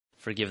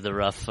Forgive the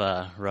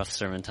rough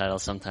sermon title.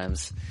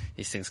 Sometimes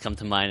these things come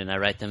to mind and I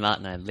write them out,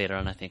 and later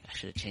on I think I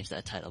should have changed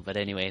that title. But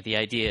anyway, the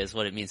idea is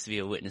what it means to be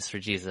a witness for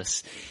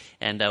Jesus.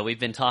 And we've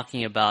been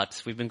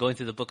going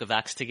through the book of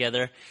Acts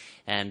together,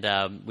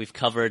 and we've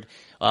covered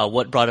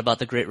what brought about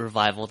the great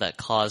revival that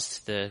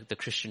caused the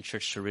Christian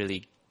church to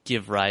really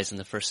give rise in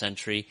the first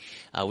century.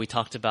 We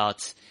talked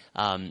about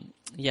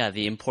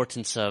the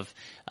importance of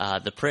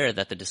the prayer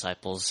that the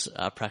disciples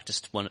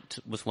practiced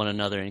with one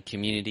another in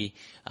community.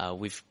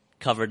 We've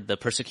covered the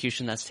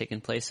persecution that's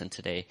taken place, and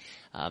today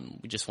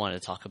we just wanted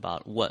to talk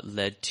about what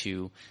led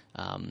to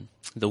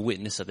the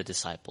witness of the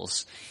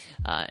disciples.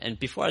 And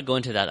before I go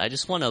into that, I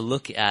just want to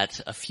look at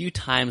a few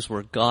times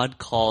where God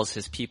calls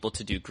his people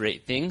to do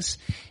great things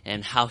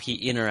and how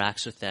he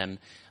interacts with them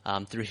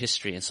through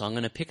history. And so I'm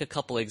going to pick a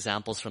couple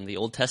examples from the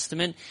Old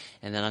Testament,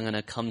 and then I'm going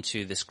to come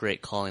to this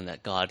great calling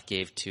that God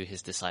gave to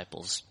his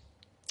disciples.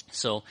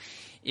 So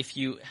if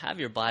you have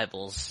your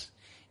Bibles,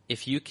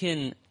 if you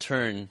can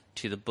turn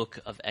to the book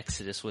of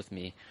Exodus with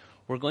me,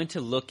 we're going to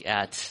look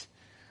at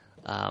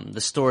the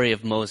story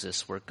of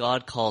Moses, where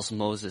God calls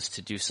Moses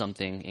to do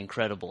something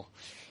incredible.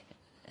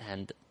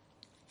 And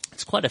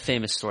it's quite a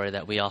famous story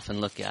that we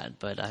often look at,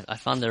 but I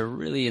found there are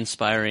really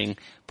inspiring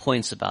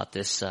points about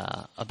this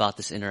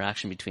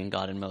interaction between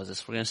God and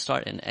Moses. We're going to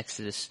start in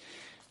Exodus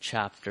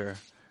chapter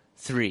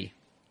 3.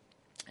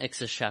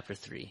 Exodus chapter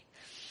 3.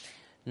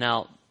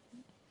 Now,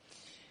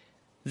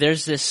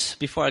 there's this,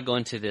 before I go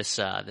into this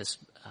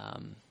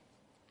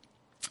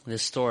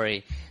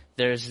story,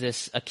 there's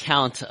this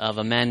account of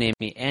a man named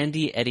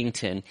Andy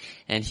Eddington,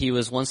 and he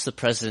was once the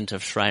president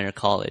of Schreiner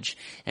College,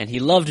 and he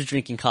loved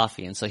drinking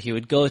coffee, and so he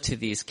would go to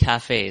these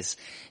cafes,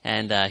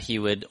 and he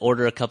would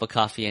order a cup of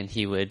coffee, and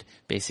he would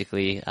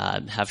basically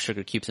have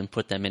sugar cubes and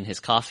put them in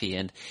his coffee.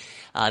 And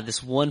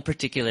this one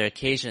particular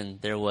occasion,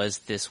 there was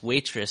this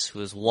waitress who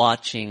was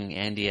watching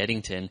Andy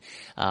Eddington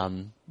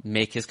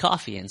make his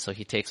coffee, and so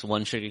he takes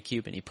one sugar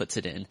cube and he puts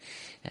it in,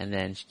 and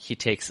then he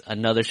takes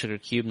another sugar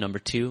cube, number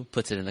 2,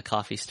 puts it in the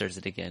coffee, stirs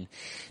it again,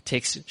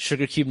 takes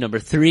sugar cube number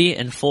 3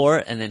 and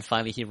 4, and then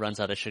finally he runs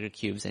out of sugar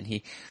cubes, and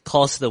he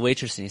calls to the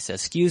waitress and he says,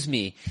 "Excuse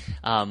me,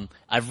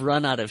 I've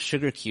run out of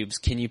sugar cubes,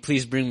 can you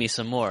please bring me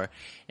some more?"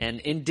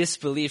 And in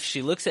disbelief,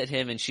 she looks at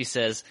him and she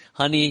says,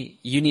 "Honey,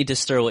 you need to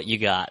stir what you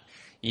got.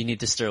 You need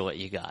to stir what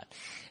you got."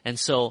 And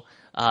so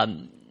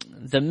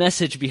the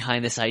message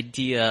behind this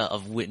idea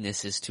of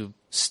witness is to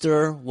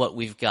stir what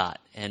we've got.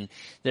 And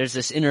there's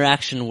this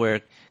interaction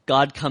where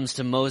God comes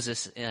to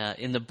Moses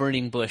in the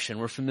burning bush, and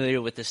we're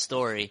familiar with this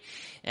story.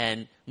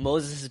 And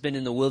Moses has been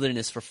in the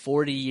wilderness for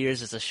 40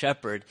 years as a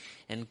shepherd,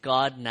 and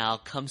God now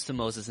comes to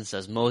Moses and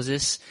says,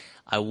 "Moses,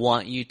 I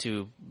want you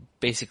to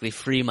basically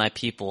free my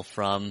people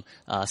from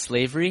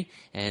slavery,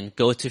 and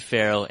go to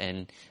Pharaoh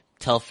and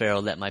tell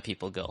Pharaoh, let my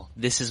people go.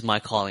 This is my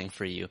calling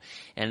for you."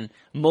 And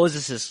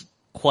Moses is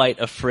quite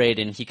afraid,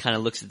 and he kind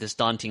of looks at this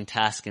daunting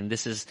task, and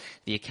this is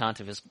the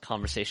account of his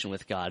conversation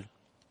with God.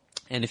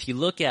 And if you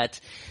look at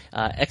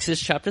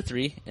Exodus chapter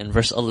 3 and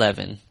verse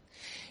 11,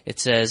 it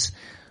says,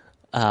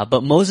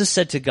 "But Moses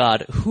said to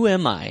God, 'Who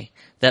am I,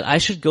 that I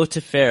should go to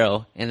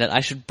Pharaoh, and that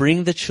I should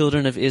bring the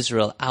children of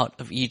Israel out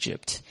of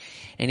Egypt?'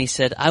 And he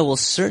said, 'I will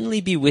certainly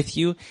be with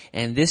you,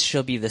 and this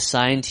shall be the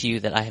sign to you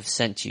that I have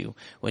sent you.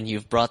 When you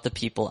have brought the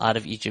people out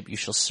of Egypt, you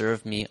shall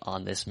serve me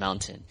on this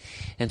mountain.'"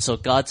 And so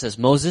God says,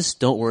 "Moses,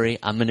 don't worry,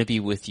 I'm going to be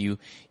with you.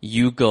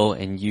 You go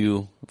and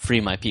you free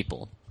my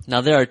people."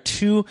 Now, there are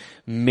 2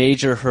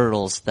 major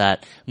hurdles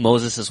that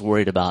Moses is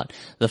worried about.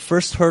 The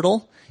first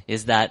hurdle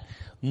is that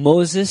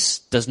Moses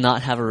does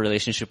not have a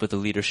relationship with the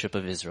leadership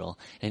of Israel.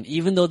 And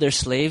even though they're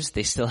slaves,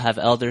 they still have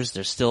elders.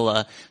 There's still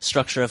a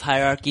structure of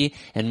hierarchy.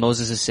 And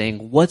Moses is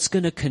saying, what's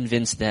going to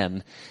convince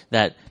them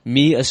that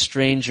me, a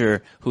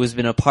stranger who has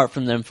been apart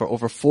from them for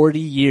over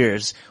 40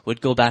 years, would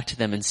go back to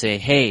them and say,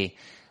 "Hey,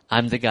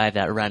 I'm the guy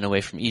that ran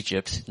away from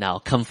Egypt. Now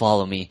come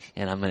follow me,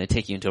 and I'm going to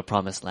take you into a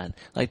promised land."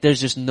 Like,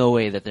 there's just no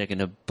way that they're going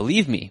to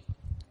believe me.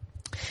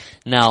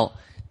 Now,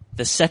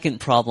 the second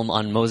problem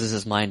on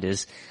Moses' mind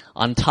is,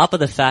 on top of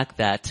the fact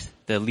that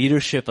the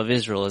leadership of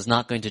Israel is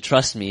not going to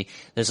trust me,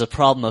 there's a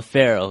problem of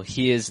Pharaoh.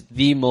 He is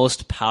the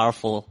most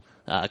powerful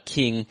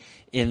king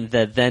in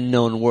the then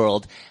known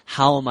world.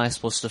 How am I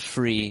supposed to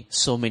free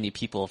so many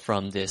people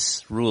from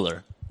this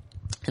ruler?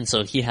 And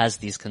so he has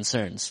these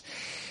concerns.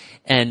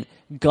 And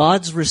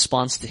God's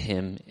response to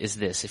him is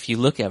this. If you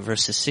look at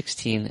verses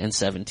 16 and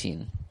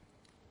 17,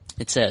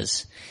 it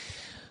says,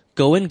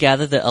 "Go and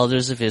gather the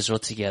elders of Israel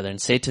together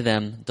and say to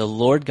them, 'The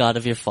Lord God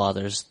of your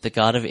fathers, the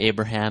God of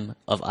Abraham,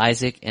 of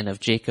Isaac, and of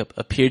Jacob,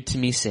 appeared to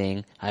me,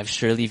 saying, I have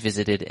surely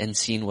visited and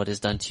seen what is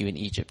done to you in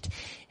Egypt.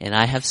 And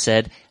I have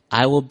said,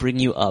 I will bring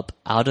you up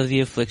out of the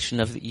affliction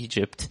of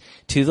Egypt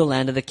to the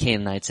land of the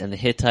Canaanites and the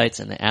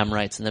Hittites and the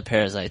Amorites and the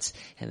Perizzites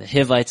and the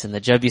Hivites and the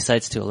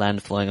Jebusites, to a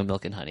land flowing of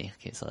milk and honey.'"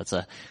 Okay, so that's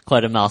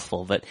quite a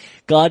mouthful. But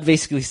God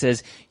basically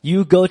says,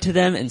 you go to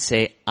them and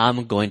say,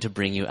 "I'm going to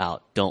bring you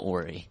out. Don't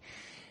worry."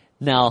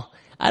 Now,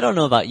 I don't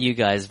know about you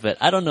guys, but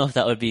I don't know if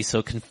that would be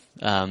so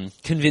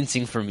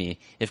convincing for me.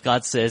 If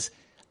God says,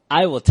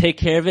 I will take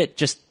care of it.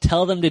 Just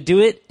tell them to do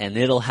it and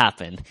it'll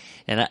happen.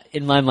 And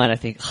in my mind, I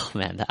think, oh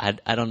man,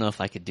 I don't know if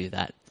I could do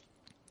that.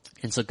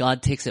 And so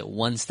God takes it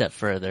one step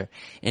further.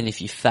 And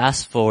if you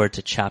fast forward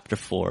to chapter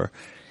 4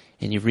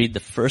 and you read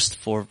the first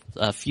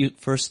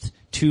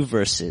two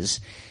verses,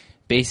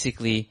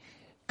 basically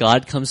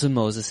God comes to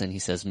Moses and he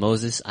says,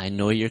 Moses, I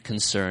know you're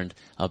concerned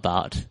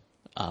about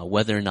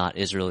whether or not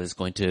Israel is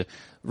going to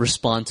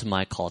respond to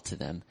my call to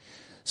them.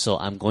 So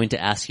I'm going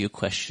to ask you a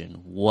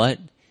question. What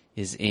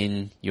is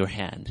in your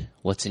hand?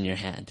 What's in your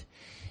hand?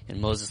 And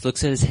Moses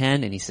looks at his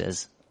hand and he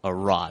says, a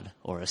rod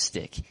or a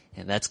stick.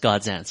 And that's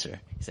God's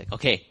answer. He's like,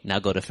 okay, now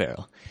go to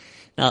Pharaoh.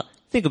 Now,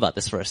 think about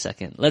this for a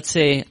second. Let's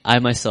say I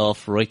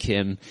myself, Roy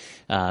Kim,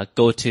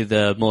 go to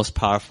the most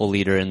powerful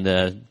leader in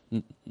the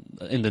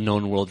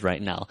known world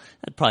right now.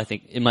 I'd probably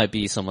think it might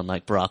be someone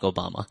like Barack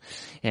Obama.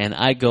 And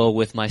I go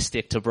with my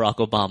stick to Barack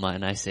Obama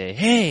and I say,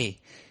 hey,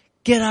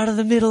 get out of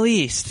the Middle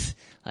East.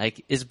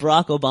 Like, is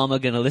Barack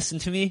Obama going to listen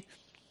to me?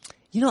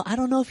 I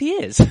don't know if he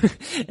is.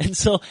 And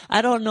so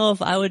I don't know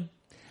if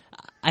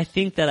I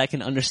think that I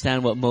can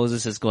understand what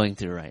Moses is going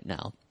through right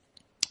now.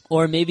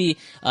 Or maybe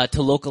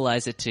to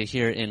localize it to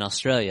here in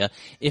Australia,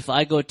 if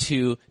I go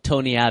to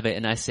Tony Abbott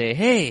and I say,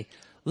 hey,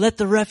 let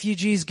the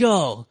refugees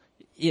go,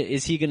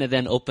 is he going to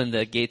then open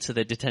the gates of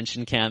the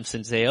detention camps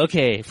and say,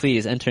 okay,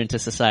 please enter into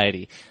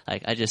society?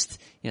 Like,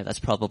 that's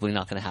probably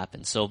not going to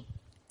happen. So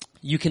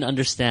you can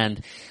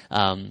understand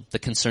the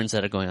concerns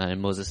that are going on in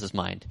Moses'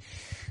 mind.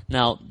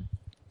 Now,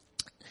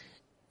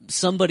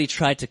 somebody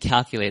tried to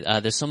calculate,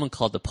 there's someone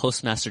called the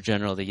Postmaster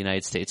General of the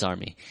United States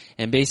Army.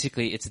 And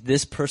basically, it's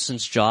this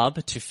person's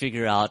job to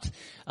figure out,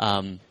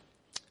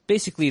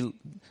 basically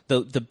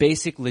the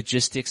basic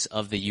logistics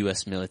of the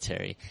U.S.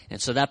 military.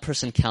 And so that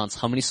person counts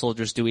how many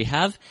soldiers do we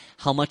have,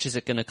 how much is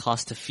it going to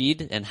cost to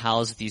feed and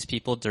house these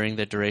people during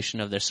the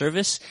duration of their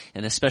service,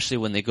 and especially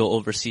when they go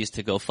overseas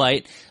to go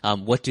fight,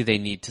 what do they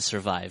need to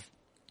survive?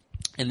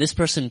 And this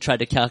person tried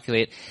to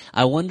calculate,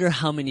 I wonder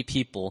how many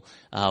people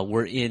how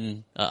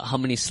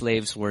many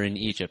slaves were in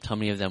Egypt, how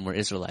many of them were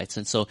Israelites.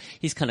 And so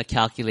he's kind of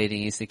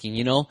calculating, he's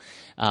thinking,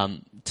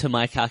 to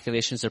my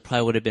calculations, there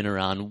probably would have been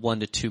around 1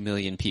 to 2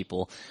 million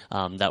people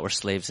that were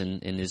slaves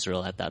in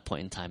Israel at that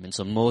point in time. And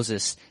so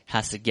Moses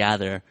has to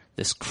gather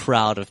this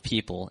crowd of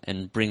people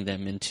and bring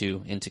them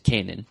into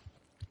Canaan.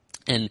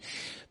 And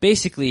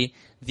basically,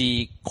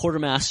 the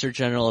quartermaster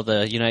general of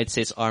the United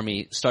States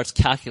Army starts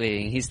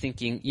calculating. He's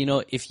thinking,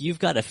 if you've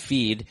got to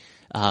feed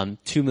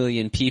 2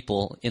 million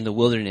people in the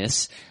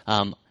wilderness,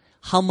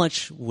 how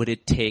much would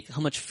it take, how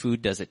much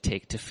food does it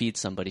take to feed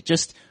somebody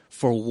just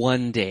for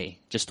one day,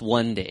 just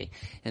one day?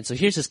 And so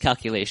here's his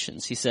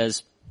calculations. He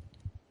says,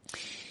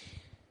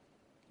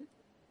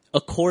 so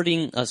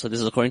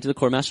this is according to the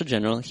Quartermaster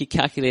General, he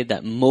calculated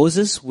that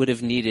Moses would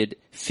have needed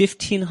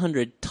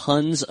 1,500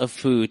 tons of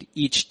food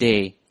each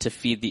day to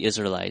feed the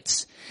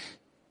Israelites.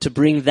 To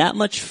bring that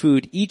much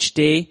food each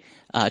day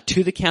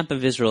to the camp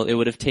of Israel, it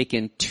would have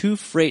taken 2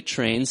 freight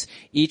trains,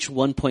 each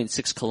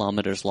 1.6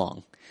 kilometers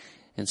long.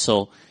 And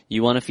so,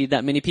 you want to feed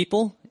that many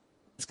people?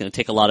 It's going to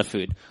take a lot of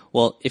food.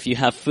 Well, if you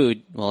have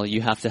food,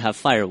 you have to have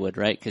firewood,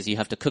 right? Because you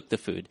have to cook the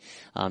food.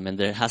 And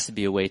there has to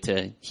be a way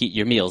to heat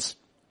your meals.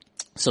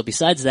 So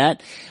besides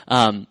that,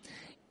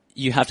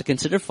 you have to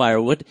consider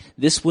firewood.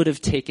 This would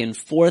have taken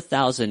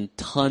 4,000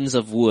 tons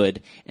of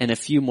wood and a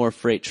few more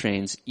freight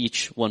trains,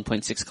 each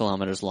 1.6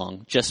 kilometers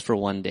long, just for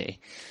one day.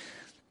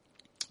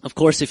 Of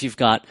course, if you've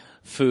got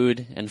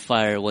food and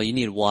fire, you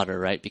need water,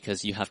 right?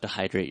 Because you have to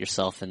hydrate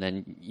yourself, and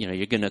then,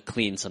 you're going to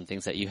clean some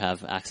things that you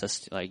have access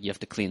to, like you have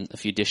to clean a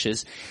few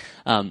dishes.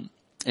 And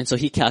so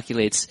he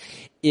calculates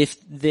if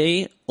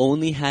they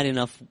only had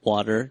enough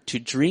water to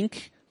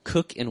drink,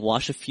 cook, and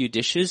wash a few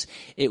dishes,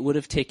 it would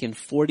have taken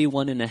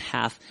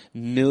 41.5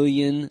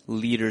 million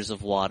liters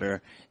of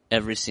water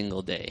every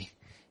single day.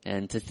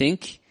 And to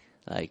think,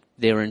 like,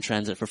 they were in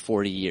transit for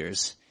 40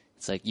 years.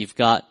 It's like you've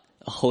got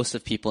a host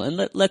of people,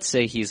 and let's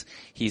say he's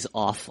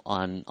off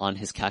on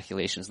his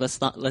calculations.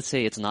 Let's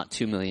say it's not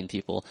 2 million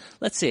people.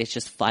 Let's say it's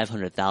just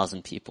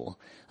 500,000 people.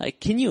 Like,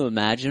 can you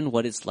imagine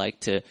what it's like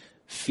to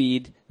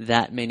feed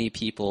that many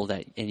people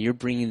and you're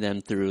bringing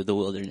them through the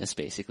wilderness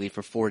basically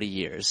for 40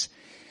 years?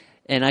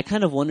 And I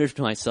kind of wondered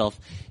to myself,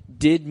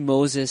 did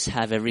Moses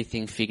have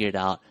everything figured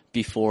out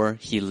before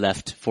he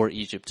left for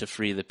Egypt to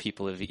free the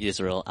people of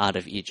Israel out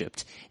of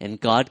Egypt? And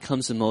God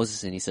comes to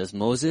Moses and he says,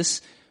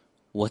 Moses,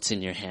 what's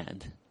in your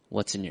hand?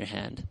 What's in your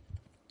hand?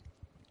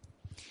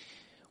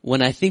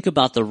 When I think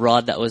about the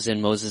rod that was in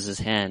Moses'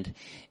 hand,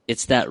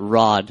 it's that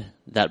rod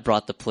that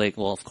brought the plague.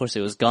 Well, of course,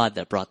 it was God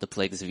that brought the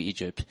plagues of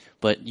Egypt.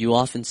 But you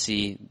often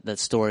see that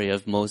story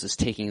of Moses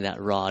taking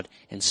that rod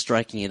and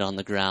striking it on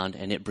the ground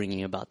and it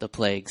bringing about the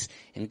plagues.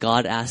 And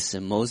God asks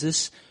him,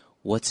 Moses,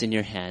 what's in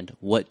your hand?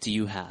 What do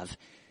you have?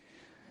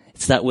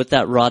 It's that with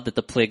that rod that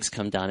the plagues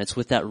come down. It's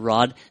with that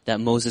rod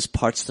that Moses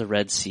parts the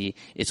Red Sea.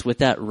 It's with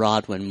that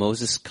rod when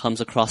Moses comes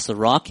across the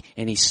rock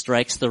and he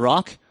strikes the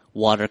rock,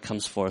 water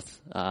comes forth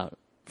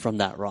from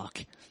that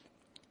rock.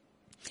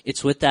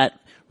 It's with that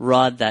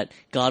rod that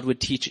God would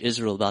teach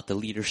Israel about the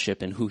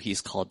leadership and who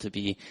he's called to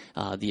be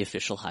the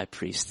official high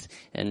priest.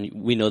 And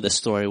we know the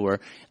story where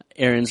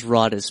Aaron's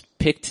rod is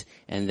picked,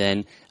 and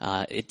then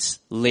it's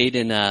laid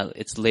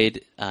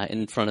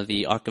in front of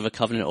the Ark of the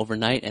Covenant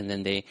overnight, and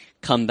then they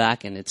come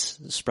back and it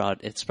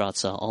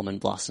sprouts almond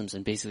blossoms.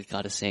 And basically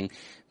God is saying,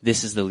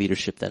 this is the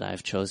leadership that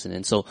I've chosen.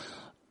 And so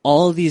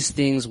all these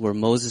things where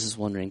Moses is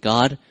wondering,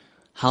 God,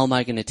 how am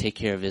I going to take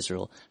care of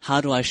Israel?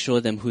 How do I show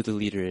them who the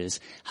leader is?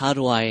 How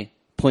do I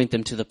point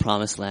them to the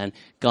promised land?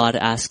 God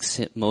asks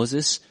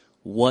Moses,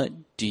 what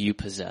do you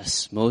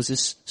possess?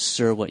 Moses,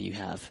 stir what you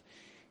have.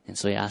 And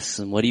so he asks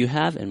him, what do you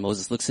have? And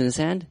Moses looks in his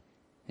hand. And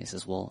he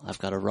says, well, I've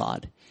got a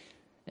rod.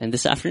 And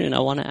this afternoon,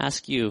 I want to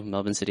ask you,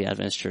 Melbourne City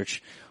Adventist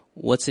Church,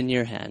 what's in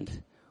your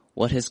hand?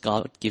 What has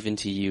God given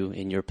to you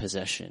in your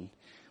possession?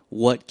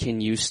 What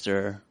can you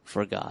stir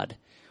for God?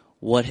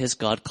 What has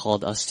God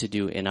called us to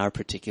do in our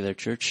particular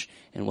church?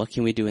 And what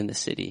can we do in the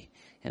city?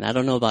 And I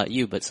don't know about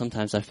you, but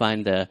sometimes I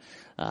find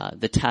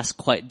the task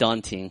quite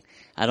daunting.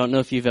 I don't know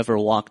if you've ever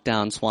walked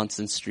down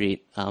Swanson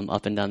Street,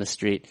 up and down the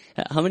street.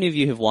 How many of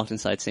you have walked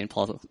inside St.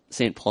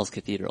 Paul's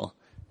Cathedral?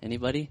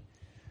 Anybody?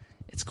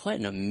 It's quite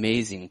an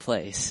amazing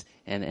place.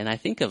 And I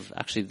think of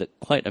actually the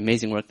quite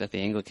amazing work that the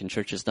Anglican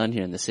Church has done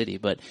here in the city.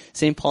 But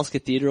St. Paul's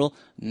Cathedral,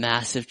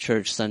 massive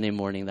church Sunday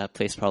morning. That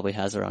place probably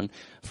has around,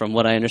 from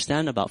what I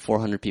understand, about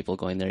 400 people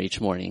going there each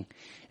morning.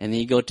 And then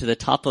you go to the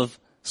top of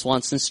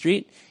Swanson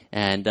Street,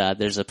 and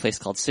there's a place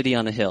called City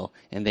on a Hill,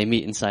 and they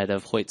meet inside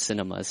of Hoyt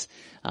Cinemas.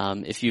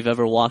 If you've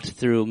ever walked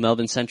through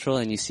Melbourne Central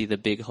and you see the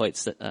big Hoyt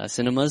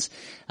Cinemas,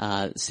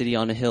 City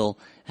on a Hill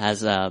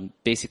has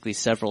basically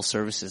several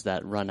services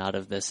that run out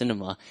of the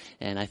cinema,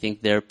 and I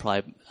think they're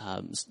probably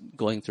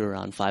going through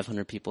around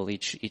 500 people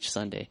each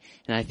Sunday.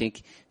 And I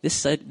think this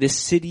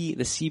city,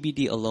 the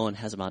CBD alone,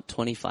 has about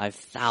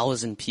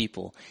 25,000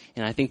 people,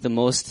 and I think the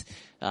most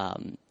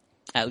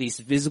at least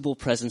visible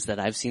presence that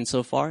I've seen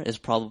so far is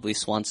probably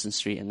Swanson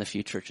Street and the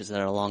few churches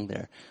that are along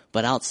there.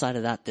 But outside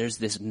of that, there's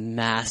this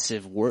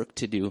massive work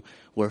to do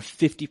where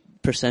 50%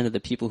 of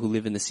the people who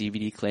live in the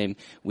CBD claim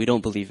we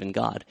don't believe in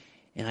God.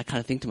 And I kind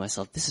of think to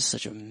myself, this is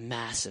such a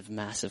massive,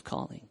 massive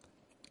calling.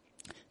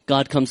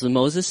 God comes to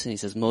Moses and he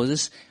says,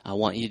 Moses, I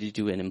want you to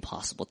do an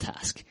impossible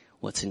task.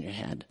 What's in your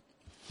hand?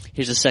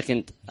 Here's a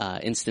second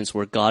instance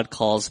where God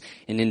calls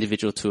an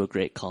individual to a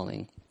great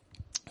calling.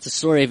 It's the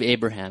story of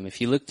Abraham.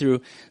 If you look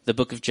through the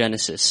book of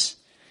Genesis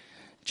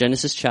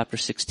chapter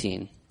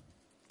 16,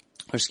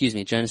 or excuse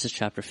me, Genesis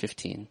chapter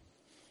 15.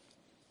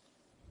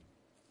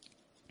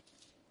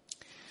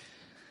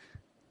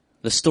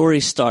 The story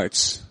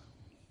starts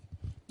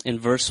in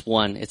verse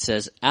 1. It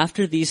says,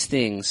 after these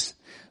things,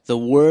 the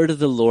word of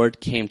the Lord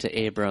came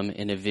to Abram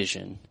in a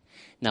vision.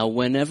 Now,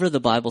 whenever the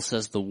Bible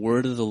says the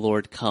word of the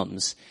Lord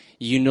comes,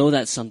 you know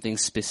that something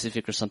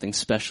specific or something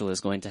special is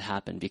going to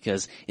happen,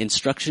 because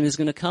instruction is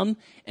going to come,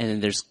 and then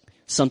there's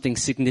something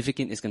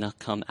significant is going to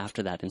come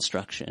after that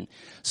instruction.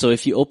 So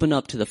if you open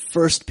up to the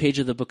first page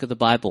of the book of the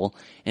Bible,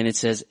 and it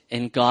says,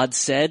 and God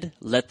said,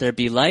 let there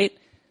be light,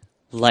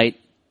 light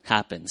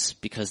happens,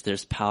 because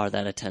there's power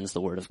that attends the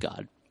word of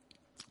God.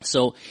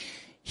 So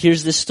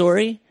here's this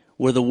story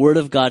where the word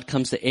of God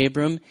comes to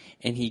Abram,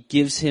 and he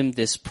gives him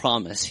this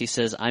promise. He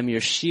says, I'm your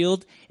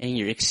shield and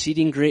your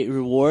exceeding great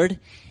reward.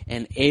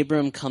 And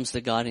Abram comes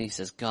to God and he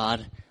says,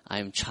 God, I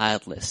am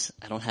childless.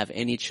 I don't have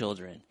any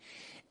children.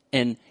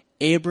 And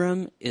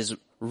Abram is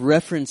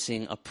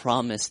referencing a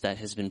promise that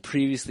has been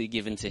previously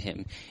given to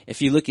him.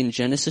 If you look in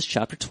Genesis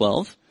chapter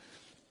 12,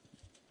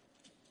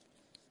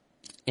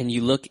 and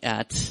you look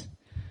at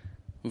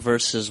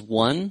verses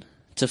 1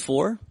 to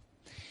 4,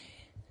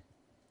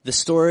 the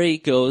story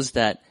goes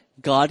that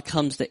God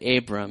comes to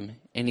Abram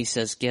and he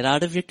says, get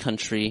out of your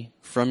country,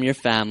 from your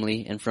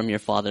family, and from your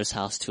father's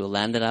house to a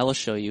land that I will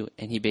show you.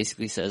 And he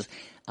basically says,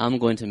 I'm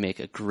going to make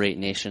a great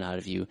nation out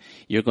of you.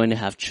 You're going to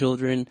have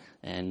children,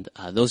 and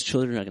those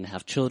children are going to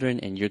have children,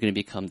 and you're going to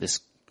become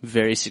this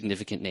very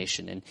significant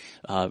nation,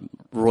 and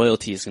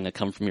royalty is going to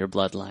come from your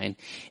bloodline.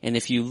 And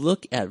if you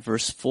look at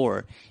verse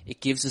 4,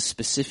 it gives a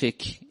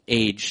specific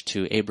age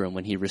to Abram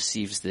when he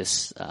receives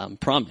this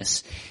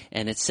promise.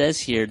 And it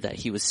says here that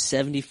he was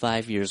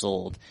 75 years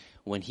old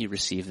when he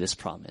received this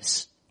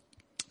promise.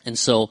 And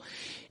so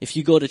if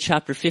you go to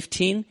chapter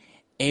 15,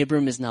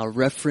 Abram is now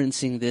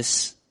referencing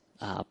this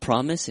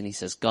promise, and he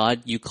says,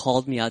 God, you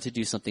called me out to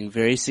do something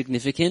very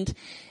significant,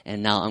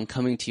 and now I'm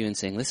coming to you and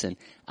saying, listen,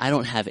 I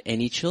don't have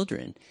any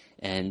children.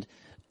 And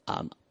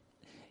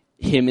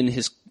him and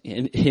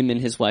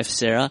his wife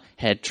Sarah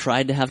had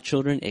tried to have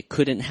children. It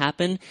couldn't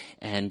happen.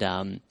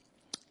 And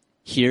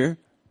here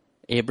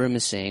Abram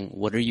is saying,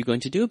 what are you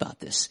going to do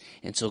about this?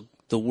 And so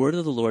the word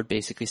of the Lord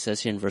basically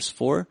says here in verse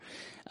 4,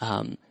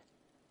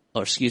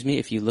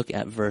 if you look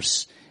at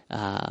verse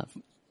 5,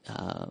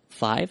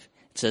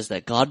 it says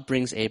that God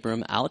brings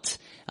Abram out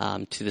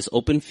to this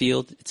open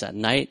field. It's at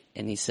night,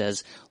 and he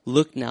says,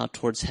 look now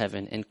towards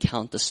heaven and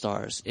count the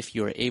stars, if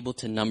you are able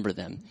to number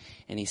them.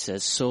 And he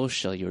says, so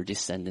shall your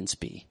descendants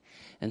be.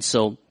 And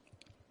so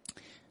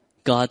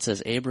God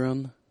says,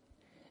 Abram,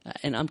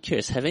 And I'm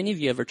curious, have any of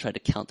you ever tried to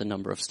count the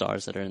number of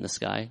stars that are in the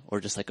sky, or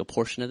just like a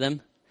portion of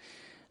them?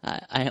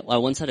 I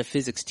once had a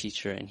physics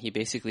teacher, and he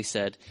basically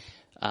said,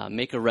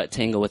 make a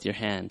rectangle with your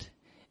hand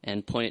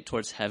and point it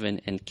towards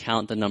heaven and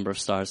count the number of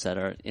stars that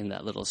are in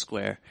that little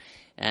square.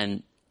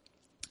 And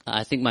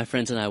I think my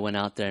friends and I went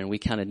out there and we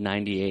counted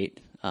 98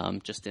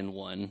 just in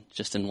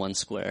one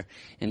square.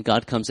 And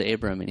God comes to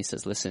Abraham and he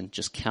says, listen,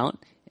 just count,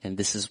 and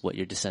this is what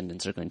your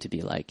descendants are going to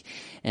be like.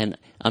 And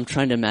I'm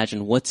trying to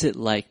imagine, what's it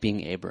like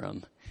being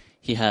Abram?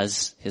 He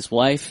has his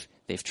wife,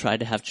 they've tried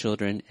to have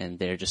children, and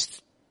they're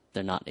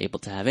not able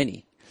to have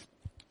any.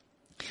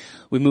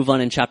 We move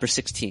on in chapter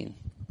 16.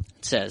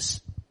 It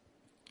says,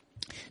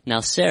 now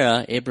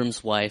Sarah,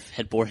 Abram's wife,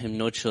 had bore him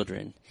no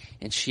children,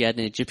 and she had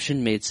an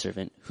Egyptian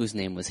maidservant whose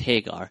name was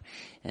Hagar.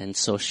 And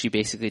so she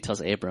basically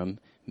tells Abram,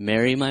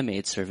 marry my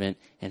maidservant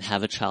and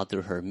have a child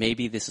through her.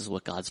 Maybe this is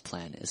what God's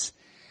plan is.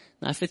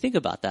 Now, if I think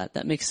about that,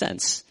 that makes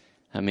sense.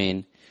 I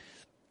mean,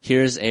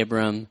 here's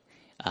Abram.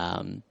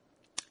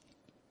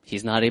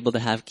 He's not able to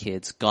have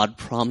kids. God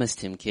promised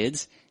him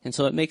kids. And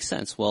so it makes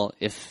sense. Well,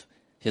 if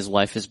his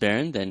wife is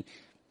barren, then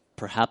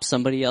perhaps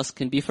somebody else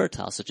can be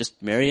fertile. So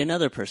just marry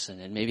another person,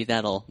 and maybe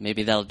that'll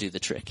do the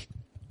trick.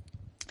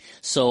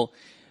 So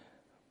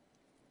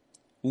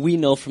we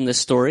know from this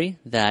story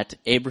that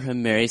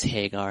Abraham marries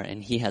Hagar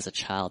and he has a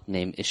child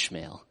named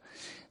Ishmael.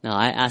 Now,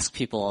 I ask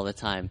people all the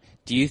time,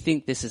 do you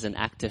think this is an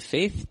act of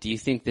faith? Do you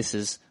think this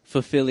is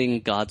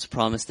fulfilling God's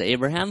promise to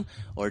Abraham?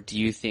 Or do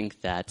you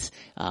think that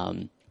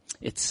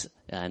it's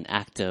an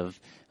act of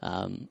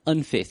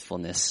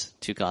unfaithfulness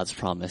to God's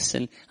promise?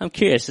 And I'm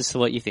curious as to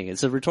what you think.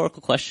 It's a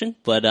rhetorical question,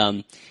 but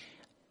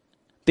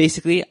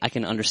basically I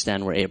can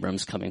understand where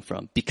Abraham's coming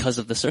from because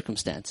of the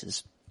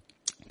circumstances.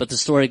 But the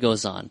story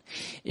goes on.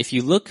 If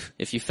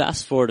you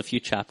fast forward a few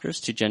chapters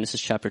to Genesis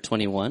chapter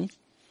 21,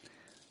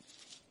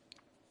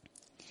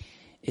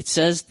 it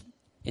says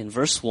in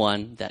verse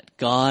 1 that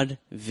God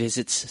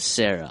visits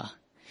Sarah.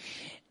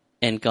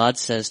 And God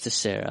says to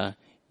Sarah,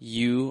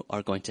 you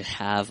are going to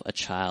have a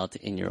child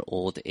in your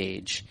old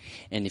age.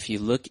 And if you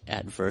look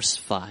at verse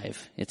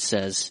 5, it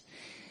says,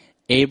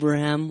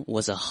 Abraham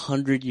was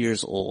 100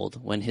 years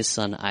old when his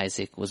son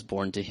Isaac was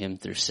born to him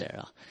through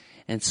Sarah.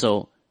 And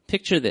so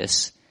picture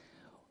this.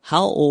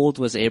 How old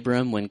was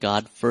Abraham when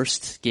God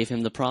first gave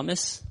him the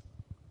promise?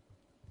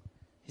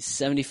 He's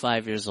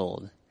 75 years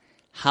old.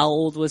 How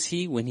old was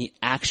he when he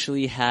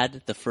actually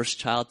had the first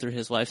child through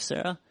his wife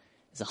Sarah?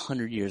 He's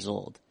 100 years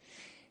old.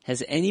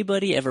 Has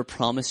anybody ever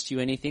promised you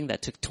anything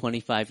that took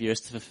 25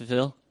 years to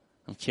fulfill?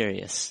 I'm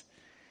curious.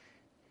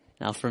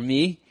 Now for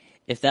me,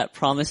 if that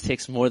promise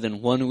takes more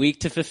than 1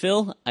 week to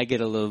fulfill, I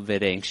get a little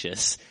bit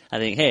anxious. I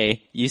think,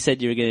 hey, you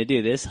said you were going to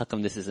do this. How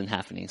come this isn't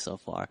happening so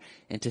far?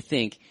 And to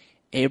think,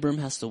 Abram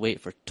has to wait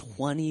for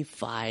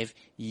 25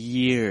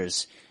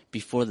 years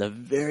before the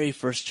very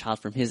first child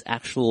from his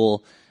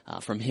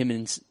from him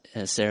and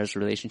Sarah's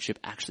relationship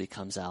actually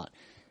comes out.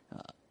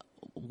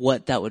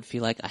 What that would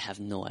feel like, I have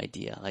no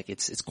idea. Like,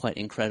 it's quite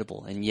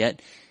incredible. And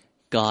yet,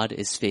 God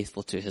is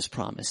faithful to his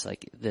promise.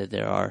 Like,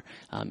 there are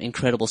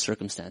incredible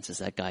circumstances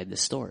that guide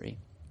this story.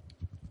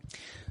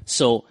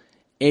 So,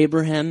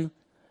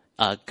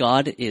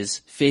 God is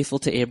faithful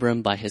to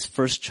Abram by his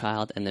first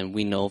child, and then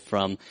we know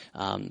from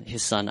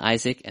his son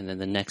Isaac, and then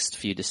the next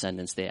few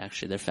descendants,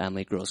 their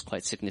family grows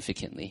quite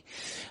significantly.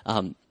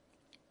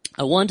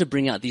 I wanted to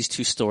bring out these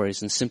two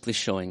stories and simply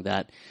showing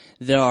that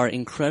there are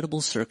incredible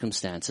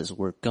circumstances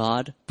where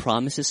God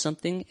promises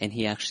something and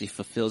he actually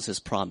fulfills his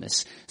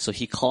promise. So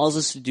he calls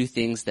us to do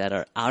things that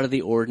are out of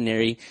the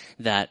ordinary,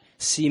 that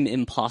seem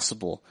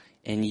impossible,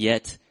 and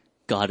yet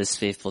God is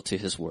faithful to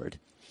his word.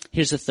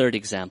 Here's a third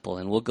example,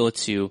 and we'll go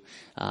to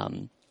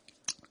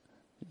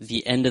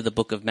the end of the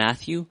book of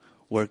Matthew,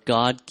 where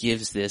God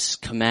gives this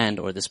command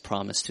or this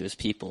promise to his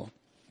people.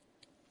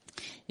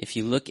 If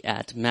you look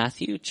at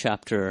Matthew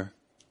chapter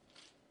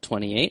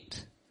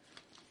 28,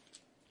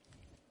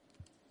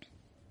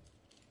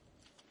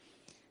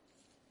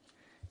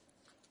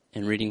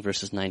 and reading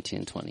verses 19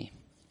 and 20.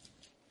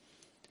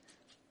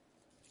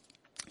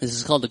 This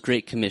is called the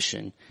Great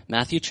Commission.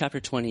 Matthew chapter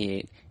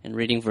 28, and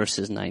reading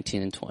verses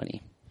 19 and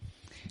 20.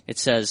 It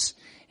says,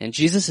 and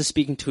Jesus is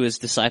speaking to his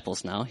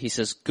disciples now. He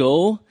says,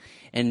 go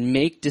and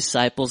make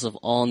disciples of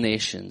all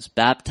nations,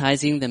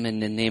 baptizing them in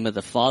the name of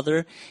the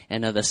Father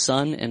and of the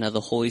Son and of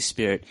the Holy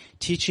Spirit,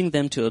 teaching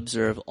them to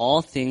observe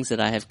all things that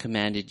I have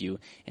commanded you.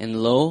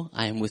 And lo,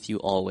 I am with you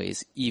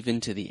always,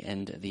 even to the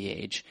end of the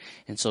age.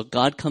 And so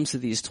God comes to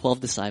these 12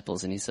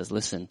 disciples and he says,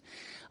 listen,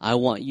 I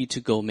want you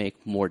to go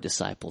make more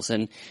disciples.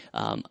 And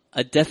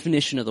a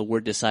definition of the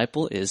word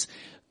disciple is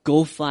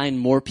go find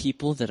more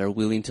people that are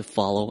willing to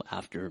follow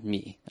after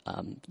me,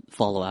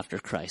 follow after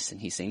Christ.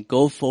 And he's saying,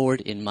 go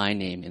forward in my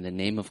name, in the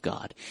name of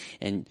God,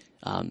 and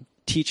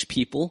teach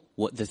people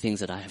what the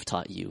things that I have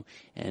taught you,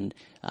 and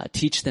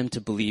teach them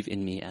to believe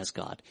in me as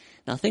God.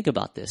 Now think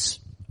about this.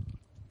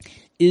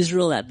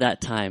 Israel at that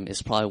time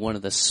is probably one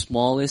of the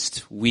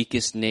smallest,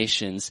 weakest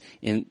nations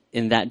in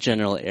that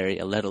general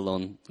area, let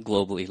alone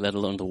globally, let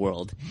alone the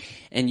world.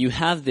 And you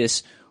have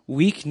this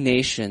weak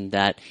nation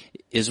that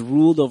is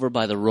ruled over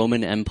by the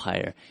Roman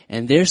Empire,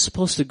 and they're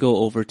supposed to go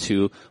over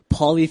to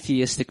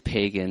polytheistic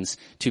pagans,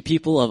 to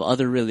people of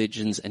other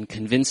religions, and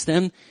convince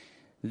them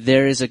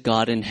there is a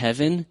God in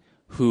heaven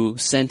who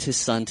sent his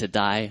son to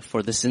die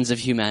for the sins of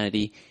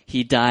humanity.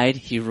 He died,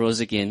 he rose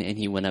again, and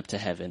he went up to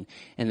heaven.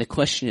 And the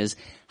question is,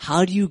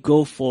 how do you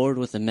go forward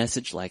with a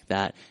message like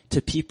that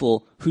to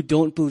people who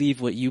don't believe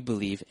what you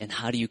believe, and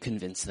how do you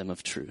convince them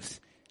of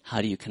truth?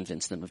 How do you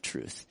convince them of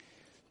truth?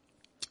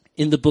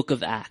 In the book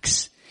of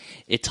Acts,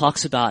 it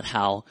talks about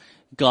how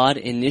God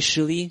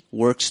initially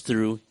works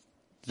through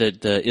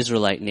the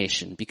Israelite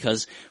nation,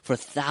 because for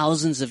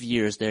thousands of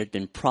years there had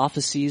been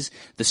prophecies.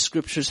 The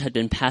scriptures had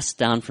been passed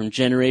down from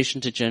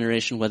generation to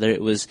generation, whether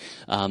it was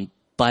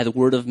by the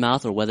word of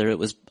mouth or whether it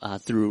was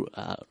through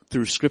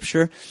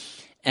scripture.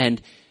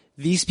 And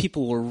these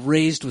people were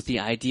raised with the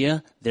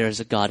idea there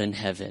is a God in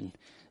heaven.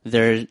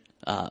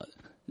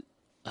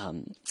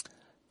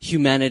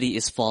 Humanity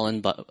is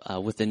fallen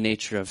with the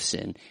nature of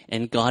sin,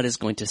 and God is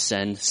going to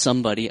send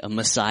somebody, a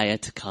Messiah,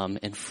 to come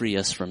and free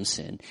us from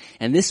sin.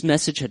 And this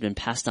message had been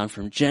passed on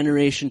from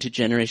generation to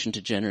generation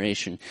to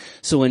generation.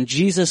 So when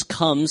Jesus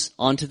comes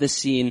onto the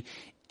scene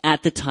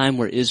at the time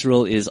where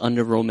Israel is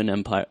under Roman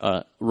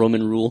Empire,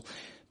 Roman rule,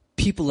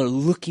 people are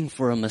looking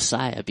for a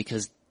Messiah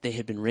because they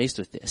had been raised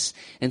with this.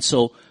 And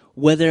so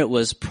whether it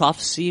was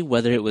prophecy,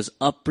 whether it was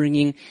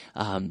upbringing,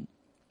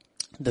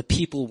 the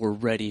people were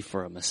ready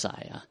for a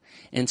Messiah.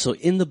 And so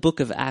in the book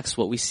of Acts,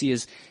 what we see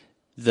is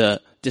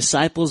the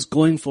disciples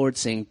going forward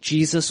saying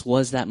Jesus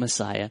was that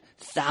Messiah.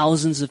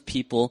 Thousands of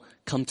people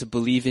come to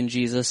believe in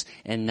Jesus.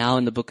 And now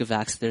in the book of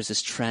Acts, there's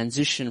this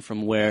transition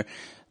from where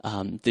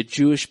the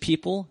Jewish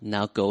people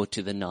now go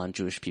to the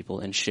non-Jewish people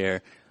and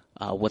share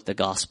what the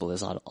gospel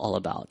is all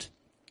about.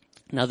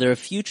 Now, there are a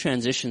few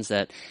transitions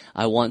that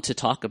I want to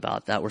talk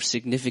about that were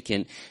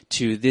significant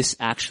to this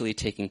actually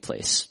taking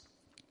place.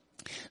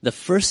 The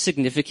first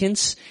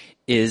significance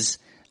is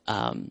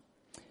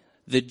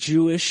the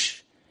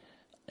Jewish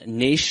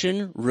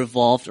nation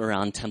revolved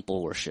around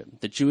temple worship.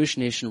 The Jewish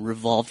nation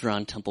revolved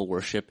around temple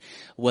worship.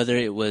 Whether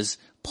it was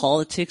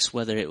politics,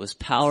 whether it was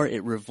power,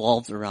 it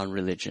revolved around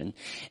religion.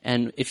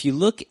 And if you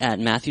look at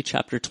Matthew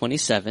chapter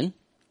 27,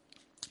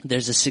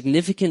 there's a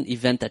significant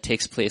event that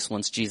takes place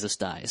once Jesus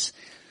dies.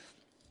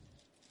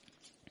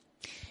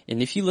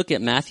 And if you look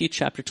at Matthew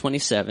chapter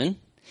 27,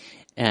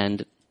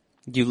 and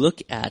you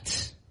look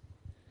at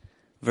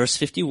verse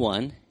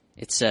 51,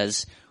 it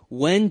says,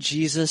 when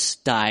Jesus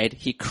died,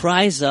 he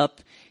cries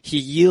up, he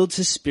yields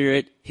his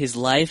spirit, his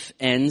life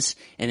ends.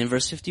 And in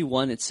verse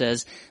 51, it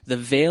says, the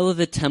veil of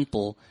the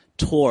temple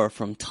tore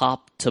from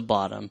top to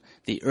bottom.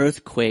 The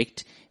earth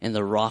quaked and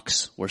the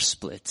rocks were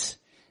split.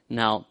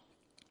 Now,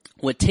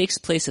 what takes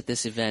place at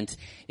this event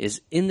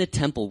is in the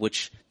temple,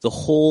 which the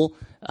whole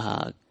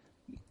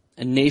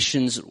a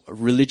nation's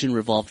religion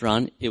revolved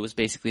around, it was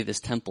basically this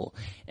temple.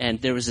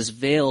 And there was this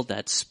veil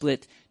that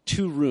split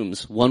two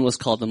rooms. One was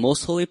called the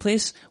most holy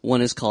place,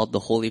 one is called the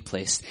holy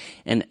place.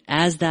 And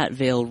as that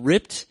veil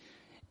ripped,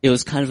 it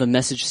was kind of a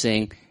message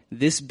saying,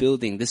 this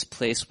building, this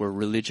place where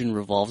religion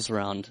revolves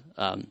around,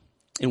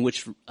 in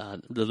which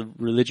the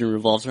religion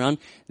revolves around,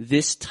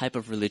 this type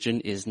of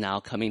religion is now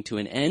coming to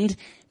an end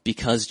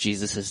because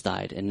Jesus has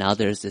died. And now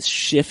there's this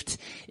shift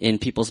in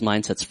people's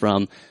mindsets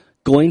from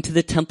going to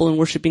the temple and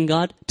worshiping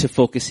God to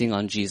focusing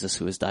on Jesus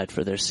who has died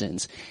for their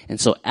sins. And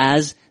so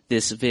as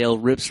this veil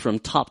rips from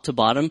top to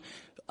bottom,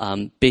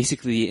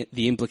 basically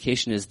the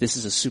implication is this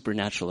is a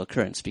supernatural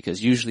occurrence,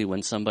 because usually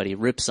when somebody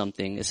rips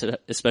something,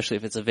 especially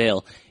if it's a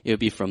veil, it would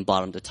be from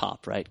bottom to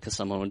top, right? Because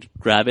someone would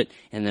grab it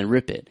and then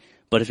rip it.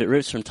 But if it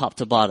rips from top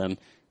to bottom,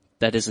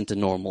 that's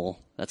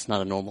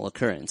not a normal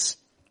occurrence.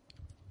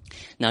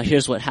 Now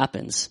here's what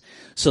happens.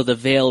 So the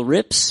veil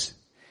rips,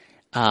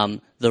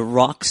 the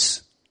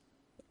rocks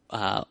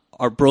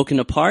are broken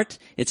apart.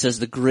 It says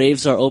the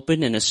graves are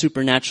open and a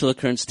supernatural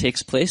occurrence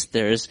takes place.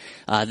 There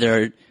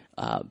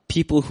are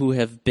people who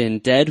have been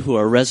dead who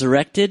are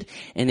resurrected.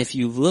 And if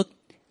you look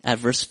at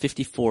verse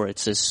 54, it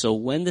says, so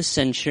when the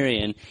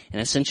centurion,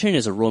 and a centurion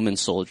is a Roman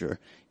soldier,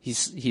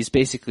 he's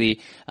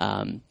basically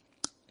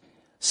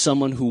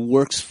someone who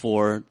works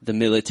for the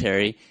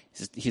military.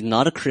 He's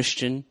not a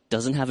Christian,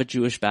 doesn't have a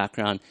Jewish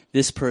background.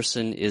 This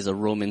person is a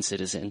Roman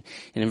citizen.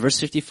 And in verse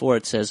 54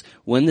 it says,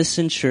 when the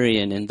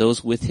centurion and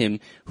those with him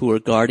who were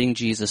guarding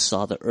Jesus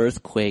saw the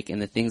earthquake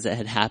and the things that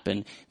had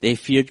happened, they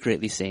feared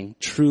greatly, saying,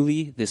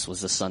 truly this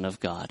was the Son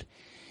of God.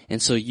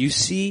 And so you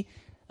see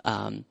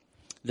the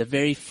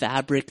very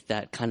fabric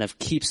that kind of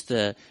keeps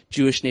the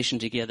Jewish nation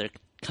together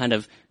kind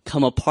of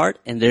come apart,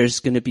 and there's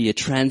going to be a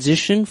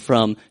transition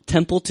from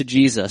temple to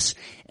Jesus.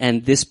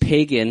 And this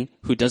pagan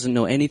who doesn't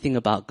know anything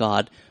about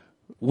God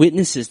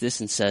witnesses this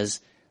and says,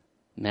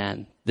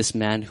 man, this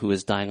man who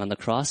is dying on the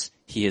cross,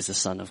 he is the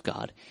Son of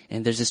God.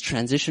 And there's this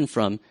transition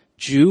from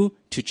Jew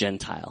to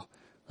Gentile.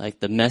 Like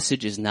the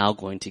message is now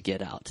going to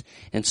get out.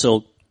 And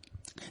so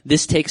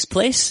this takes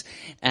place,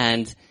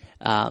 and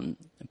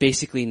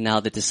basically now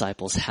the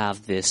disciples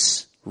have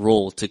this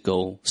role to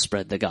go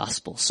spread the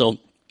gospel. So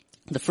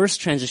the first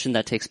transition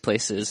that takes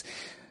place is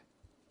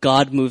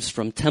God moves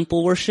from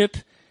temple worship,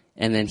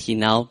 and then he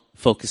now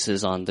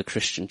focuses on the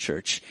Christian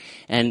church.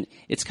 And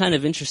it's kind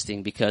of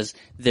interesting because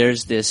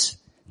there's this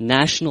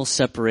national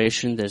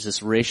separation, there's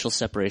this racial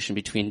separation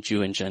between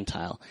Jew and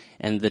Gentile.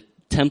 And the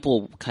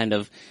temple kind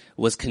of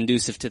was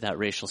conducive to that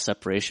racial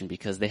separation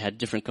because they had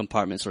different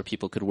compartments where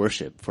people could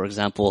worship. For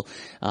example,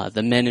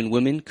 the men and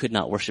women could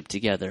not worship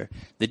together.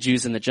 The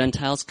Jews and the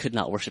Gentiles could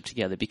not worship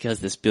together because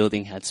this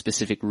building had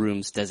specific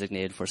rooms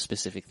designated for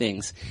specific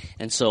things.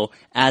 And so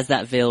as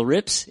that veil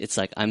rips, it's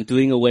like I'm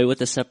doing away with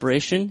the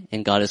separation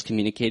and God is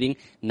communicating,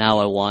 now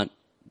I want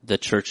the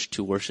church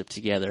to worship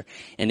together.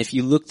 And if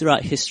you look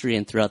throughout history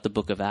and throughout the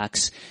book of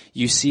Acts,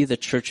 you see the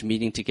church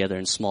meeting together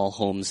in small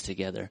homes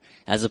together,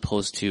 as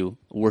opposed to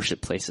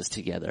worship places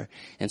together.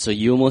 And so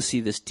you almost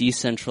see this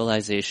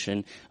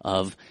decentralization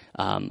of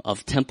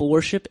temple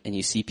worship, and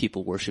you see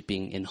people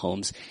worshiping in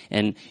homes.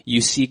 And you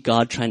see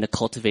God trying to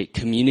cultivate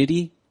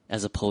community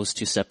as opposed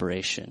to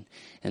separation.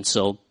 And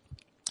so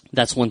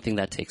that's one thing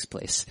that takes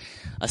place.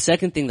 A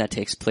second thing that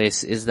takes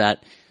place is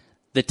that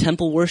the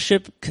temple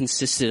worship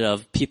consisted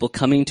of people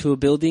coming to a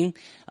building,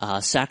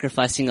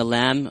 sacrificing a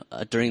lamb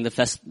during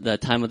the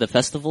time of the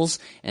festivals,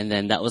 and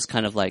then that was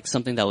kind of like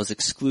something that was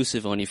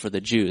exclusive only for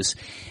the Jews.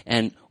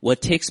 And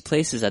what takes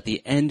place is at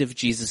the end of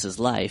Jesus'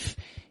 life,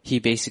 he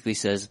basically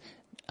says,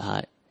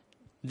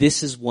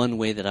 this is one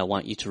way that I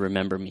want you to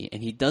remember me.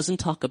 And he doesn't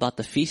talk about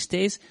the feast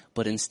days,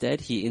 but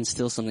instead he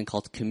instills something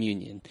called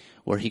communion,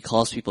 where he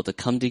calls people to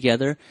come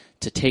together,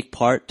 to take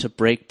part, to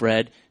break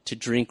bread, to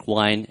drink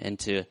wine, and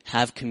to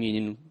have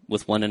communion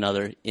with one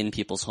another in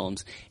people's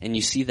homes. And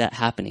you see that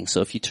happening.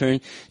 So if you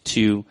turn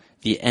to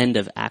the end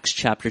of Acts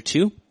chapter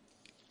 2,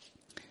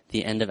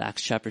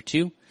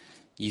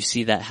 you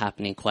see that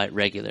happening quite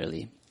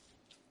regularly.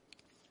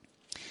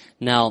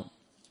 Now,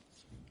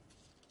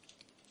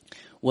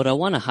 what I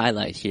want to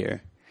highlight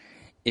here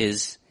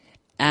is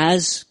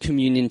as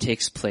communion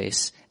takes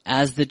place,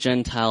 as the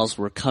Gentiles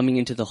were coming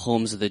into the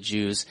homes of the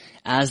Jews,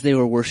 as they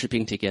were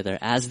worshiping together,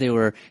 as they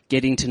were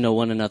getting to know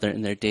one another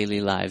in their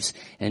daily lives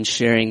and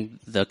sharing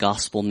the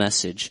gospel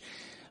message,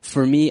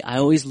 for me, I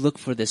always look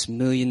for this $1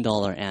 million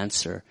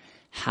answer.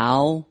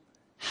 How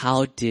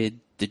did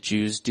the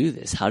Jews do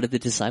this? How did the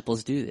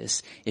disciples do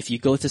this? If you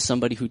go to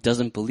somebody who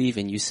doesn't believe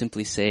and you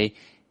simply say,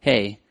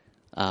 hey,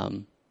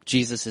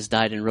 Jesus has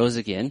died and rose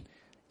again,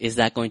 is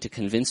that going to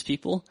convince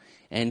people?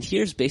 And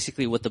here's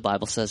basically what the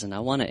Bible says, and I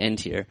want to end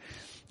here.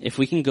 If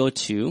we can go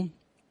to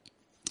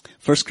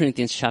 1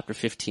 Corinthians chapter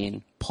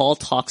 15, Paul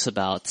talks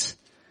about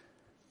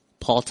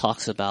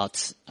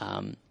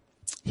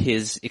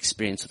his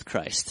experience with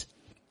Christ.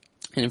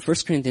 And in 1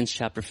 Corinthians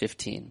chapter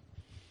 15,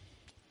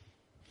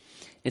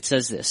 it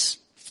says this.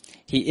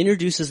 He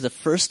introduces the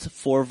first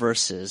 4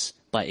 verses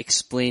by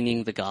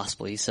explaining the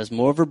gospel. He says,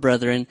 moreover,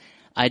 brethren,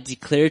 I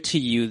declare to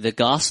you the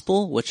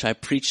gospel which I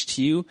preached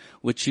to you,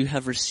 which you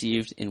have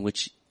received, in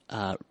which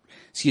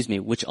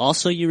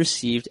also you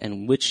received,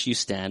 and which you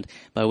stand,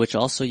 by which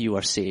also you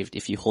are saved,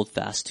 if you hold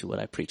fast to what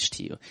I preached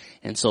to you.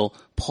 And so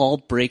Paul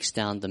breaks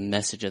down the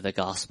message of the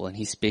gospel, and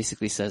he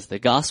basically says the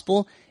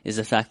gospel is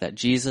the fact that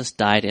Jesus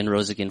died and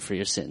rose again for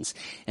your sins.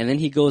 And then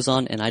he goes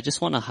on, and I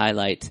just want to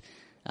highlight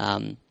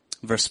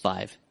verse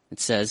 5. It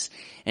says,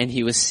 and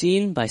he was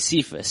seen by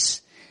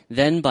Cephas,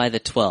 then by the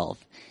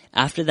 12.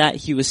 After that,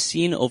 he was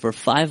seen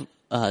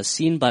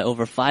by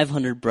over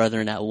 500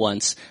 brethren at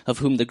once, of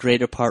whom the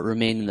greater part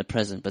remain in the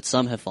present, but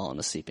some have fallen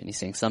asleep. And he's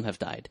saying some have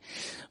died.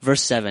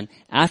 Verse 7,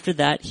 after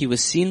that, he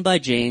was seen by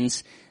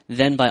James,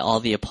 then by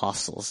all the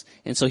apostles.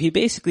 And so he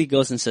basically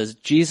goes and says,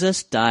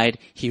 Jesus died,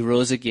 he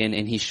rose again,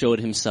 and he showed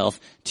himself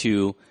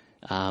to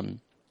the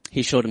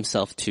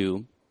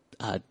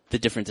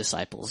different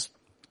disciples.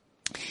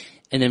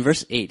 And in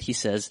verse 8, he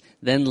says,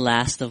 then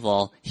last of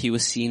all, he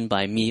was seen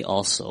by me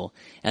also,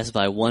 as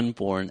by one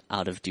born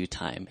out of due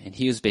time. And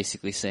he was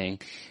basically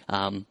saying,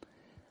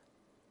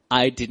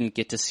 I didn't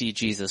get to see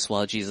Jesus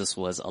while Jesus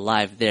was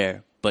alive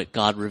there, but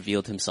God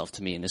revealed himself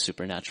to me in a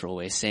supernatural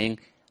way, saying,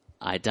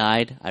 I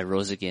died, I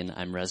rose again,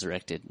 I'm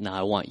resurrected. Now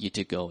I want you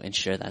to go and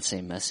share that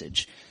same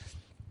message.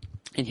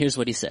 And here's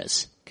what he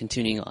says,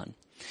 continuing on.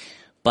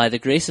 By the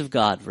grace of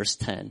God, verse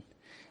 10,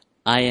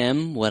 I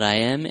am what I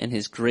am, and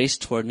his grace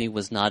toward me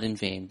was not in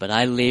vain, but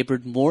I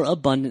labored more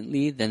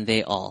abundantly than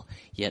they all.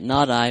 Yet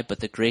not I,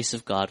 but the grace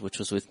of God which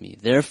was with me.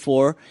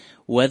 Therefore,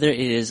 whether it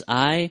is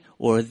I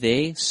or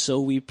they,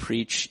 so we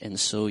preach, and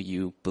so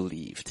you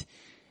believed.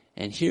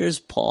 And here's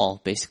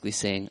Paul basically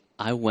saying,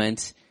 I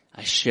went,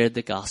 I shared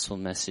the gospel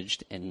message,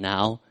 and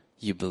now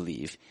you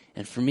believe.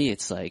 And for me,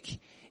 it's like,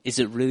 is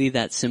it really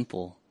that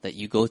simple that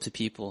you go to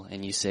people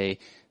and you say,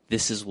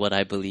 this is what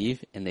I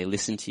believe, and they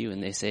listen to you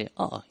and they say,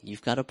 oh,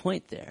 you've got a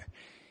point there.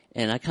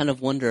 And I kind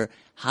of wonder,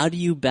 how do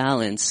you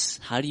balance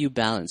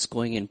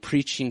going and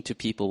preaching to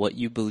people what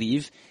you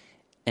believe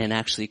and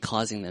actually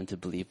causing them to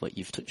believe what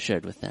you've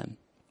shared with them?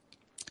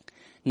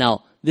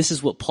 Now, this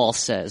is what Paul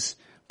says,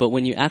 but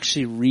when you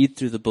actually read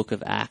through the book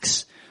of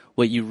Acts,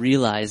 what you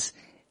realize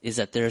is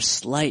that there are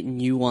slight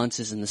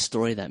nuances in the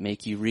story that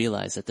make you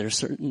realize that there are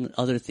certain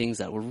other things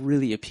that were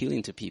really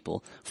appealing to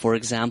people. For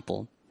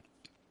example,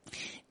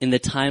 In the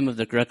time of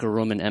the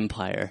Greco-Roman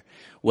Empire,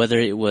 whether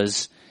it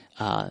was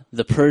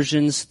the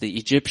Persians, the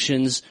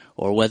Egyptians,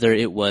 or whether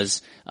it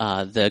was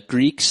the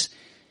Greeks,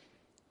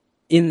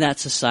 in that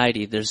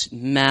society, there's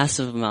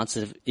massive amounts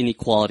of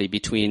inequality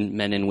between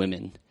men and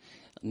women.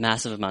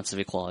 Massive amounts of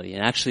equality.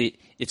 And actually,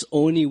 it's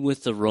only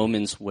with the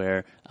Romans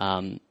where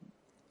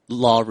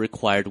law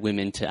required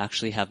women to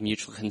actually have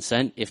mutual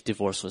consent if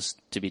divorce was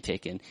to be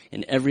taken.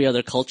 In every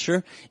other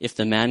culture, if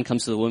the man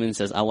comes to the woman and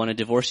says, I want to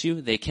divorce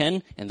you, they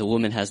can, and the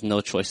woman has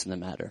no choice in the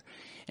matter.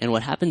 And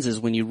what happens is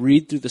when you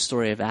read through the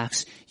story of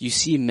Acts, you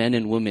see men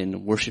and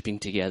women worshiping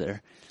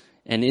together.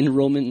 And in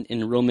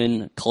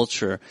Roman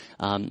culture,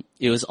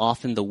 it was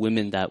often the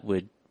women that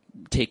would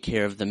take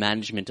care of the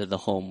management of the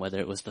home, whether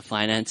it was the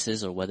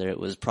finances or whether it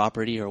was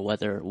property or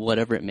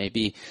whatever it may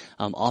be.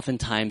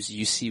 Oftentimes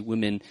you see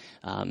women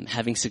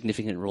having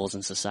significant roles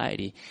in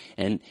society.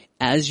 And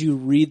as you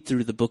read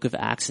through the book of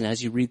Acts and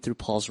as you read through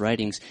Paul's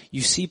writings,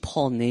 you see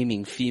Paul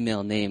naming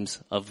female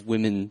names of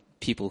women,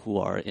 people who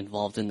are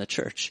involved in the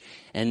church.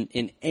 And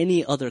in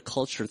any other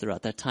culture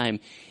throughout that time,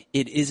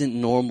 it isn't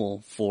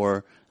normal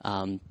for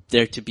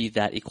there to be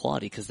that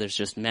equality, because there's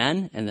just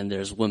man and then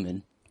there's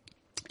woman.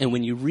 And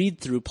when you read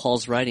through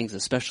Paul's writings,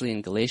 especially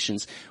in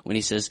Galatians, when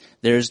he says,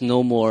 there's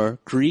no more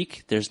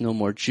Greek, there's no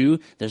more Jew,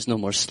 there's no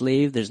more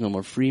slave, there's no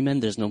more freeman,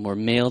 there's no more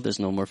male, there's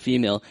no more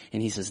female,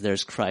 and he says,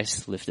 there's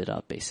Christ lifted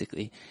up,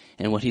 basically.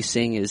 And what he's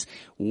saying is,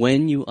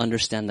 when you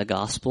understand the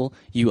gospel,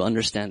 you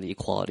understand the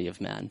equality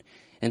of man.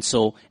 And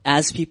so,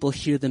 as people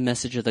hear the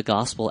message of the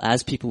gospel,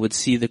 as people would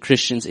see the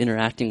Christians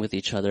interacting with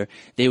each other,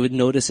 they would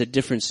notice a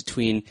difference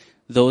between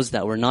those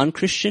that were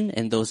non-Christian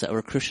and those that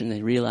were Christian.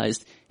 They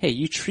realized, hey,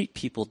 you treat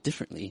people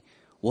differently.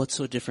 What's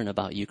so different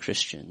about you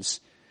Christians?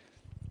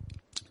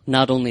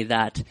 Not only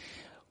that,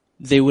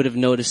 they would have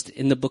noticed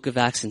in the book of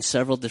Acts in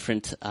several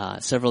different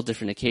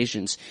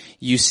occasions,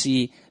 you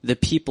see the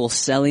people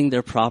selling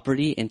their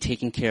property and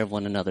taking care of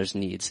one another's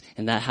needs.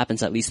 And that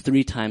happens at least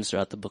 3 times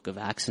throughout the book of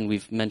Acts, and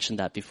we've mentioned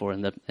that before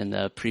in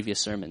the previous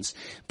sermons.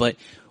 But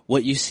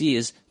what you see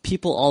is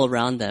people all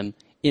around them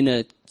in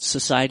a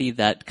society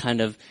that kind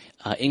of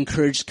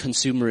encouraged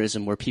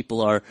consumerism, where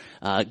people are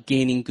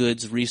gaining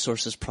goods,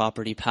 resources,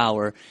 property,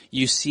 power.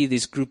 You see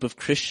this group of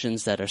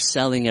Christians that are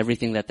selling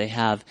everything that they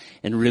have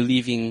and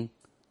relieving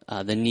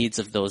the needs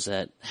of those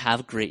that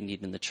have great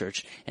need in the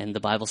church. And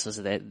the Bible says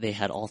that they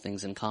had all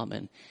things in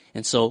common.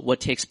 And so what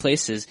takes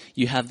place is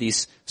you have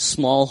these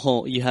small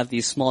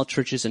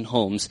churches and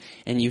homes,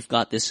 and you've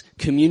got this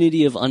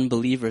community of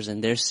unbelievers,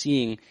 and they're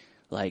seeing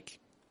like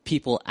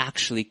people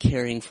actually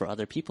caring for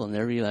other people, and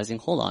they're realizing,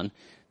 hold on,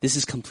 this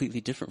is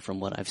completely different from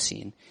what I've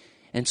seen.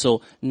 And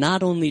so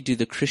not only do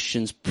the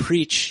Christians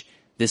preach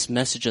this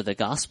message of the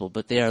gospel,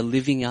 but they are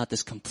living out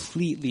this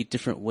completely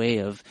different way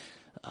of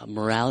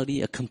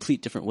morality, a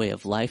complete different way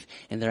of life,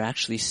 and they're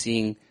actually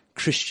seeing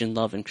Christian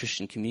love and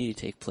Christian community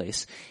take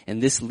place.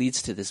 And this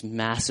leads to this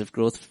massive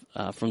growth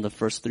from the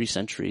first 3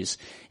 centuries.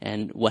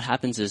 And what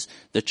happens is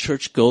the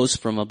church goes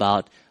from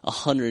about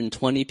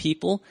 120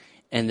 people,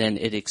 and then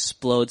it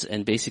explodes,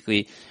 and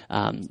basically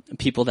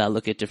people that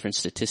look at different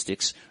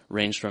statistics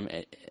range from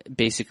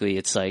basically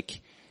it's like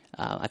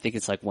I think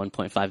it's like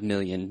 1.5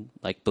 million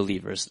like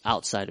believers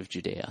outside of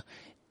Judea.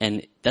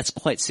 And that's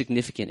quite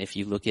significant if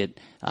you look at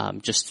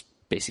just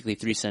basically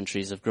 3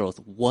 centuries of growth.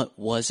 What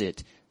was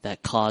it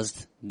that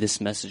caused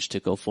this message to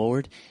go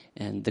forward?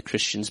 And the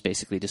Christians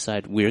basically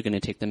decide, we're going to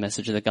take the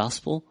message of the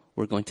gospel,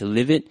 we're going to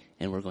live it,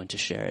 and we're going to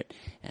share it.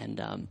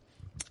 And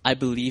I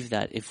believe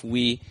that if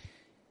we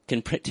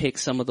can take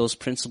some of those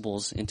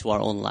principles into our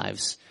own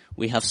lives.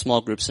 We have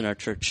small groups in our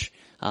church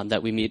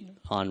that we meet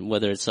on,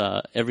 whether it's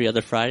every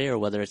other Friday or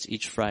whether it's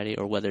each Friday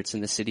or whether it's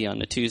in the city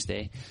on a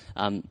Tuesday.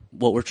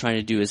 What we're trying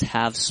to do is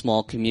have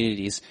small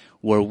communities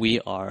where we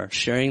are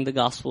sharing the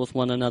gospel with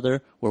one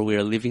another, where we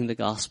are living the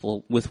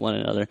gospel with one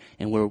another,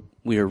 and where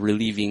we are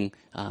relieving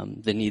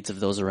the needs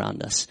of those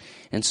around us.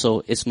 And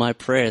so it's my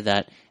prayer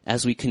that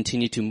as we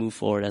continue to move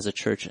forward as a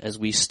church, as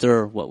we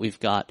stir what we've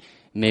got,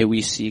 may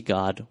we see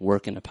God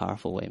work in a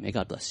powerful way. May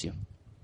God bless you.